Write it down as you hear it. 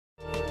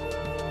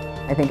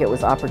I think it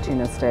was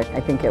opportunistic.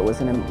 I think it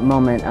was in a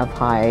moment of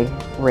high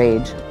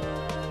rage.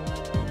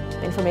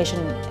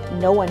 Information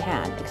no one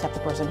had except the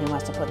person who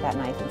must have put that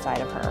knife inside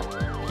of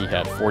her. He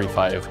had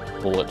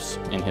 45 bullets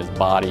in his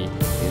body.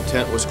 The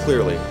intent was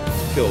clearly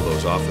to kill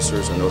those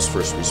officers and those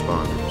first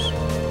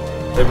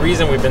responders. The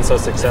reason we've been so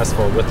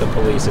successful with the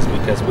police is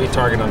because we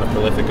target on the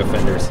prolific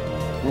offenders.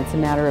 And it's a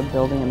matter of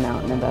building a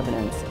mountain of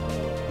evidence.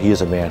 He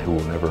is a man who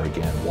will never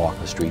again walk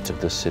the streets of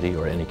this city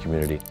or any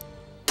community.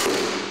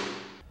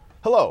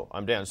 Hello,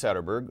 I'm Dan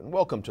Satterberg, and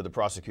welcome to the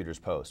Prosecutor's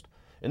Post.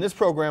 In this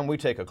program, we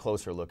take a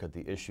closer look at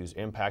the issues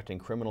impacting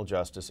criminal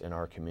justice in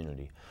our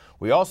community.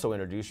 We also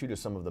introduce you to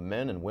some of the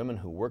men and women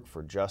who work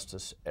for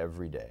justice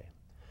every day.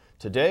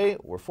 Today,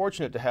 we're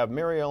fortunate to have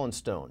Mary Ellen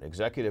Stone,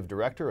 Executive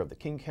Director of the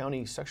King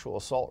County Sexual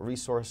Assault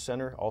Resource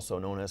Center, also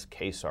known as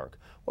KSARC.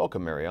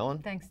 Welcome, Mary Ellen.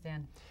 Thanks,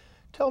 Dan.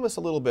 Tell us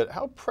a little bit,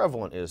 how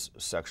prevalent is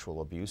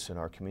sexual abuse in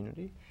our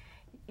community?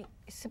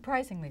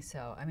 Surprisingly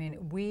so. I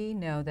mean, we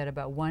know that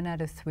about 1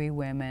 out of 3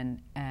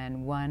 women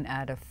and 1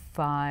 out of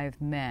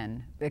 5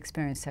 men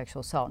experience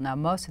sexual assault. Now,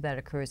 most of that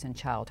occurs in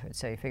childhood.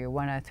 So you figure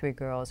 1 out of 3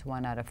 girls,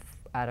 1 out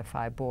of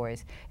 5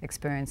 boys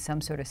experience some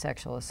sort of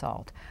sexual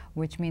assault,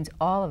 which means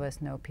all of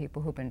us know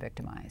people who've been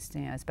victimized.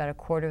 You know, it's about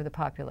 1/4 of the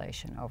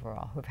population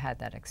overall who've had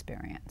that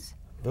experience.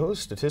 Those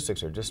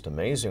statistics are just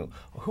amazing.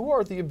 Who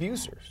are the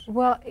abusers?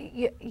 Well,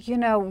 you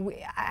know,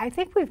 I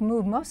think we've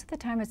moved. Most of the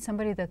time it's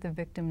somebody that the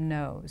victim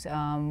knows.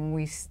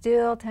 We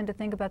still tend to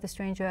think about the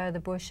stranger out of the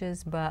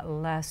bushes, but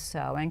less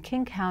so. And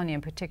King County in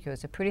particular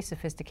is a pretty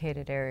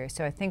sophisticated area,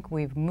 so I think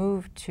we've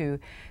moved to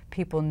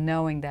people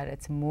knowing that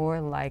it's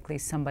more likely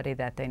somebody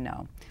that they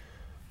know.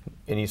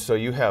 And so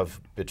you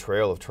have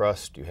betrayal of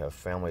trust, you have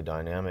family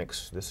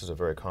dynamics. This is a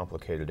very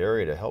complicated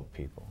area to help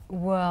people.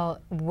 Well,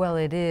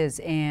 it is,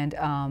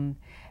 and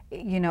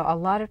you know, a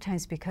lot of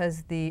times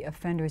because the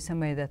offender is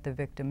somebody that the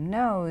victim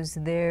knows,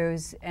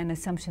 there's an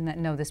assumption that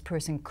no, this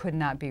person could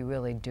not be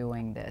really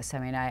doing this. I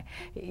mean,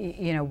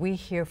 you know, we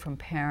hear from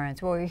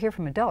parents, well, we hear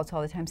from adults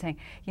all the time saying,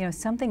 you know,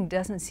 something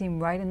doesn't seem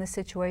right in the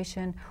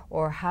situation,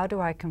 or how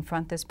do I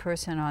confront this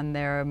person on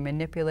their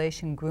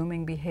manipulation,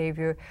 grooming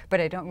behavior,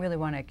 but I don't really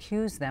want to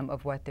accuse them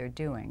of what they're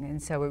doing.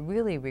 And so it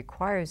really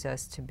requires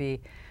us to be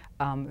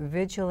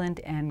vigilant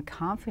and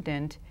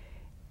confident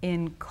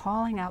in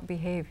calling out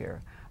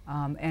behavior.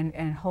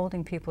 And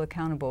holding people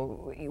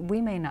accountable. We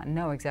may not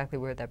know exactly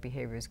where that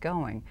behavior is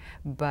going,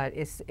 but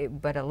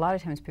but a lot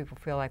of times people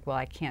feel like, well,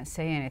 I can't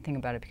say anything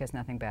about it because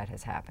nothing bad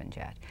has happened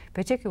yet.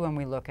 Particularly when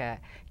we look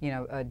at, you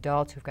know,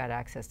 adults who've got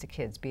access to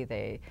kids, be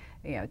they,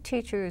 you know,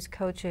 teachers,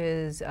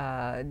 coaches,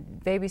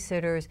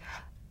 babysitters,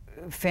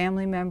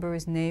 family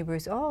members,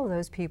 neighbors, all of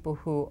those people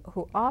who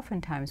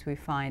oftentimes we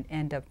find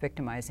end up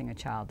victimizing a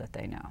child that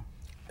they know.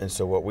 And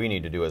so what we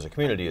need to do as a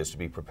community is to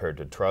be prepared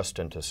to trust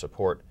and to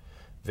support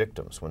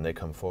victims when they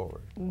come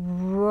forward.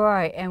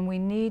 Right, and we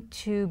need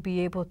to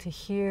be able to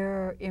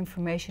hear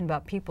information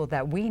about people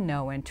that we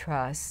know and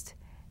trust,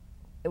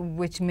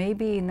 which may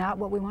be not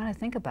what we want to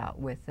think about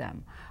with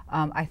them.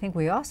 I think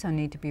we also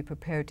need to be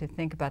prepared to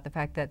think about the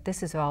fact that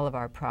this is all of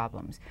our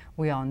problems.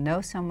 We all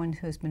know someone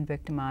who's been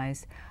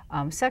victimized.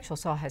 Sexual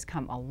assault has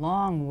come a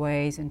long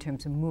ways in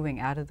terms of moving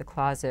out of the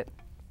closet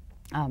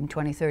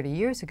 20, 30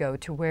 years ago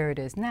to where it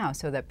is now,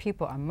 so that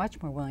people are much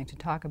more willing to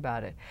talk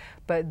about it.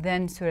 But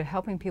then sort of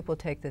helping people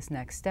take this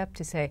next step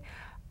to say,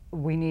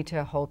 we need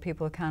to hold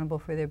people accountable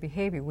for their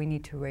behavior. We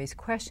need to raise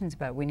questions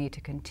about it. We need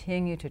to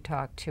continue to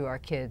talk to our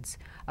kids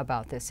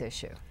about this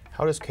issue.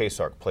 How does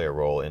KSARC play a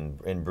role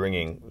in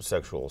bringing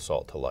sexual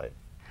assault to light?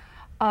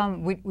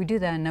 We do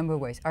that in a number of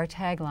ways. Our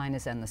tagline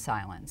is "End the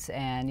Silence,"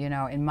 and you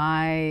know, in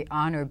my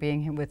honor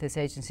being with this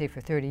agency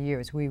for 30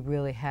 years, we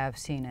really have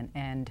seen an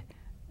end.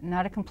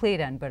 Not a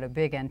complete end, but a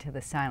big end to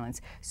the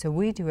silence. So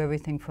we do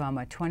everything from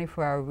a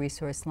 24-hour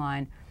resource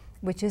line,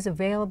 which is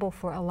available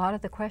for a lot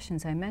of the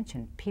questions I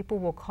mentioned. People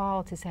will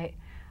call to say,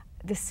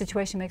 this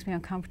situation makes me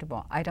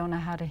uncomfortable. I don't know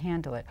how to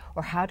handle it.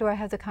 Or how do I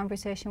have the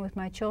conversation with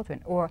my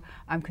children? Or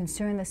I'm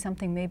concerned that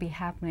something may be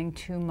happening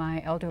to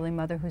my elderly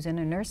mother who's in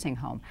a nursing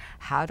home.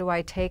 How do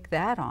I take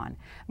that on?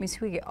 I mean, so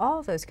we get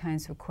all those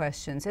kinds of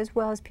questions, as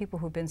well as people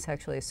who've been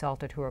sexually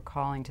assaulted who are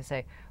calling to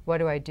say, what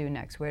do I do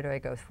next? Where do I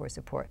go for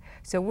support?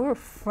 So we're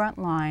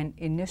frontline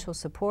initial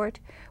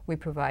support. We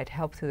provide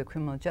help through the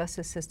criminal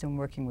justice system,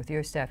 working with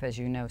your staff, as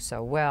you know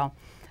so well.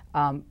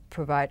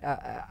 Provide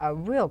a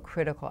real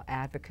critical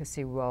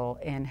advocacy role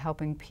in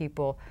helping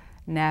people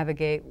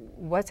navigate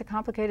what's a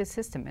complicated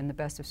system in the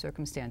best of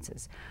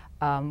circumstances.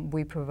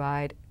 We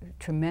provide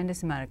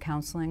tremendous amount of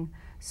counseling,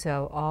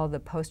 so all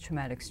the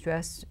post-traumatic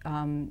stress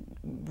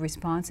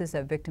responses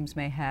that victims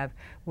may have,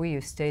 we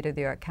use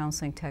state-of-the-art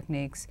counseling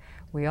techniques.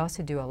 We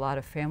also do a lot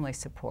of family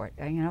support,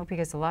 you know,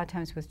 because a lot of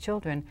times with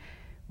children,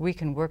 we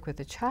can work with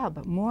the child,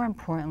 but more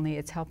importantly,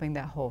 it's helping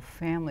that whole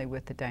family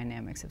with the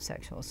dynamics of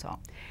sexual assault.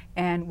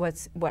 And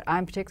what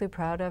I'm particularly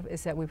proud of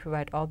is that we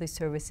provide all these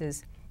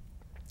services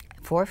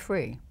for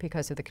free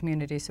because of the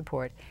community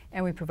support,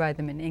 and we provide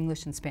them in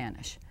English and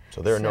Spanish.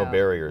 So there are no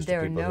barriers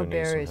to people who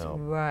need some help.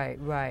 Right,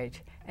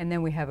 right. And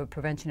then we have a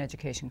prevention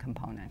education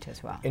component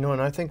as well. You know,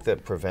 and I think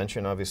that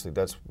prevention, obviously,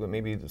 that's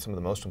maybe some of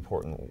the most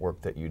important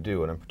work that you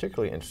do, and I'm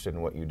particularly interested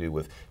in what you do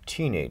with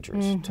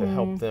teenagers to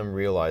help them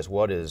realize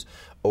what is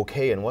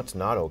okay and what's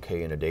not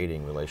okay in a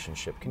dating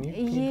relationship. Can you go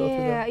through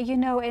that? Yeah, you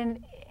know,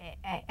 and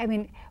I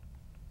mean,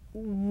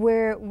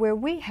 where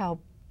we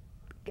help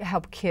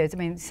kids, I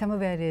mean, some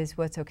of it is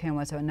what's okay and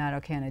what's not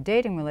okay in a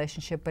dating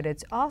relationship, but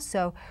it's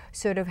also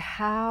sort of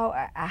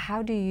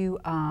how do you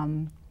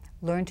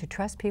learn to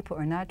trust people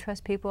or not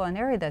trust people. An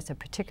area that's a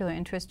particular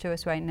interest to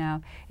us right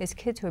now is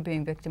kids who are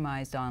being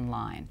victimized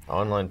online.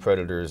 Online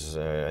predators,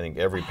 I think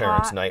every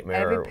parent's nightmare.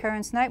 Every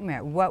parent's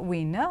nightmare. What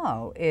we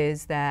know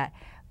is that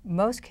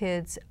most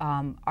kids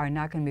are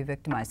not going to be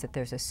victimized, that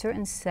there's a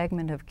certain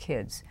segment of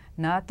kids,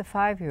 not the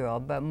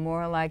 5-year-old, but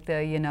more like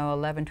the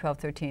 11, 12,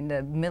 13,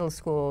 the middle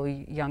school,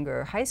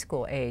 younger high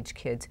school age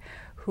kids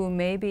who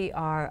maybe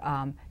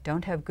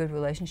don't have good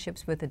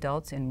relationships with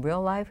adults in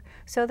real life,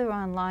 so they're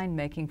online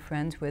making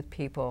friends with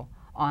people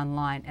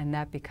online, and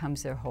that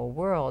becomes their whole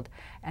world,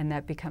 and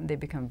they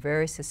become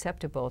very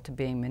susceptible to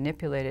being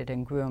manipulated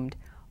and groomed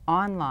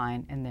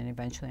online and then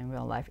eventually in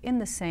real life in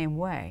the same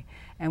way.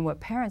 And what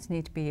parents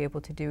need to be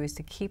able to do is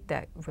to keep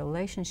that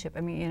relationship.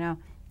 I mean, you know,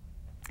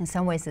 in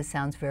some ways this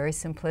sounds very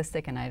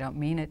simplistic, and I don't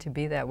mean it to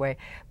be that way,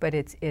 but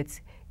it's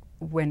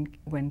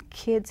when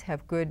kids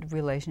have good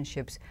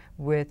relationships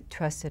with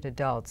trusted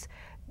adults,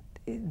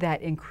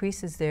 that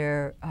increases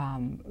their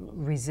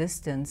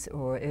resistance,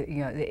 or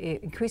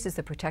it increases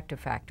the protective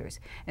factors,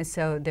 and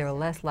so they're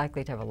less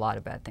likely to have a lot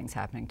of bad things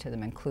happening to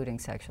them, including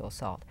sexual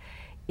assault.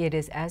 It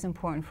is as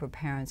important for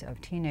parents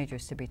of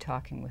teenagers to be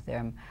talking with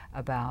them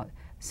about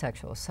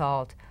sexual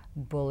assault,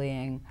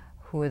 bullying,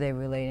 who are they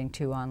relating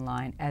to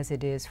online, as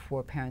it is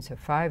for parents of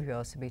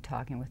 5-year-olds to be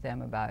talking with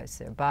them about it's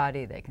their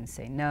body. They can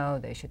say no,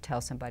 they should tell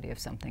somebody if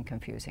something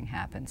confusing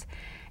happens.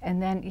 And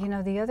then, you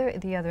know, the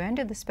other end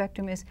of the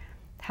spectrum is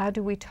how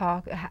do we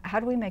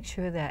make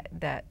sure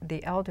that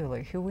the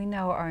elderly, who we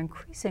know are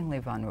increasingly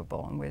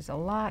vulnerable, and there's a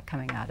lot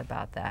coming out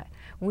about that.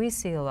 We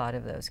see a lot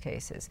of those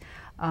cases.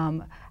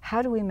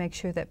 How do we make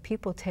sure that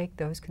people take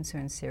those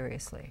concerns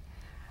seriously?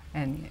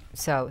 And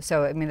so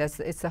I mean,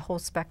 it's the whole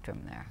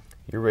spectrum there.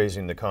 You're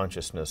raising the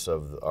consciousness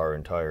of our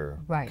entire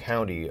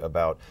county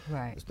about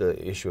the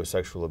issue of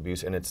sexual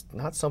abuse, and it's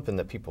not something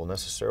that people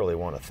necessarily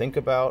want to think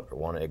about or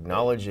want to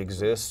acknowledge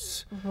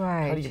exists.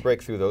 Right. How do you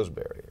break through those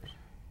barriers?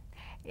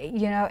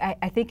 You know,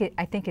 I think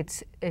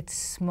it's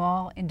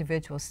small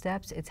individual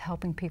steps. It's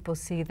helping people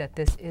see that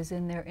this is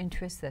in their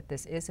interest, that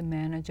this is a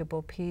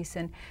manageable piece.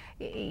 And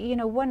you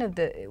know,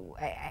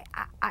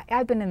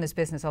 I've been in this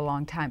business a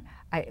long time.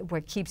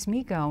 What keeps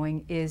me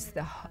going is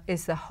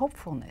the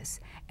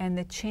hopefulness and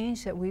the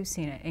change that we've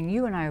seen. And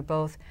you and I are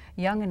both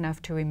young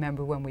enough to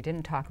remember when we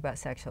didn't talk about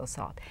sexual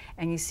assault.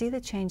 And you see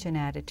the change in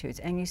attitudes,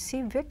 and you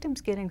see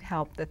victims getting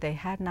help that they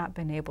had not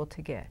been able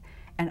to get.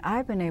 And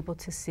I've been able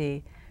to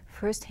see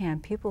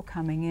firsthand people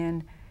coming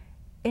in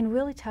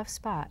really tough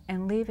spot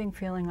and leaving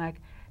feeling like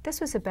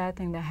this was a bad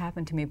thing that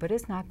happened to me, but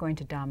it's not going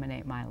to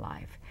dominate my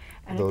life.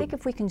 And I think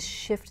if we can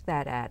shift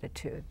that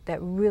attitude, that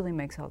really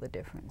makes all the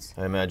difference.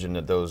 I imagine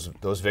that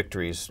those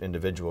victories,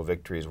 individual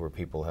victories where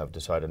people have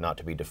decided not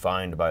to be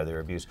defined by their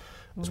abuse,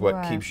 is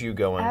what keeps you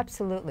going.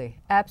 Absolutely,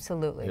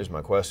 absolutely. Here's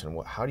my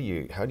question: how do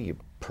you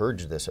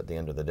purge this at the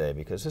end of the day?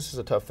 Because this is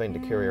a tough thing to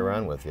carry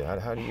around with you.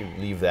 How do you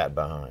leave that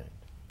behind?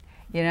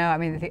 You know, I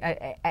mean,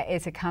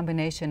 it's a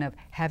combination of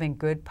having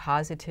good,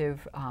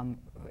 positive,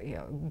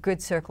 good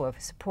circle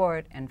of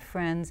support and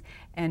friends,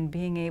 and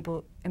being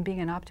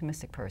an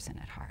optimistic person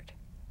at heart.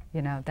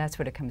 You know, that's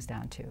what it comes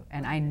down to,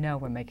 and I know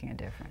we're making a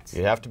difference.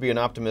 You have to be an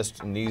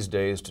optimist in these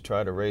days to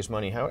try to raise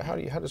money. How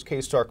does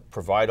KSARC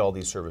provide all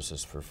these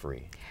services for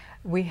free?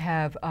 We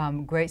have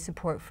great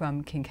support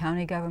from King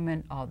County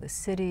government, all the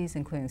cities,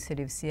 including the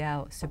City of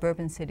Seattle,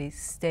 suburban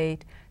cities,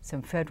 state,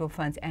 some federal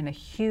funds, and a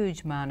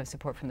huge amount of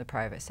support from the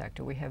private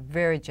sector. We have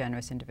very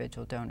generous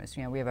individual donors.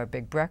 You know, we have our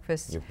big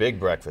breakfast. Your big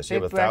breakfast.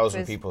 You have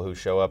 1,000 people who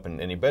show up,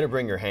 and you better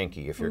bring your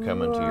hanky if you're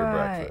coming to your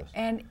breakfast.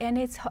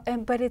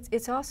 But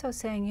it's also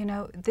saying, you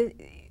know,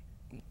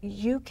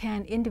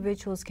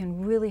 individuals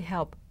can really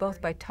help both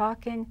by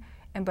talking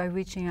and by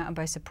reaching out and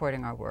by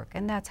supporting our work,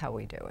 and that's how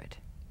we do it.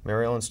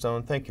 Mary Ellen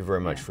Stone, thank you very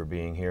much for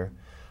being here.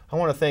 I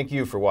want to thank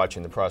you for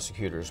watching the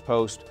Prosecutor's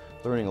Post,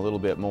 learning a little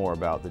bit more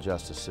about the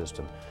justice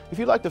system. If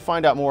you'd like to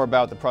find out more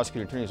about the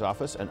Prosecuting Attorney's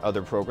Office and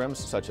other programs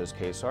such as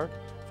KSARC,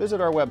 visit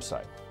our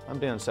website. I'm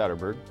Dan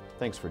Satterberg.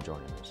 Thanks for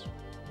joining us.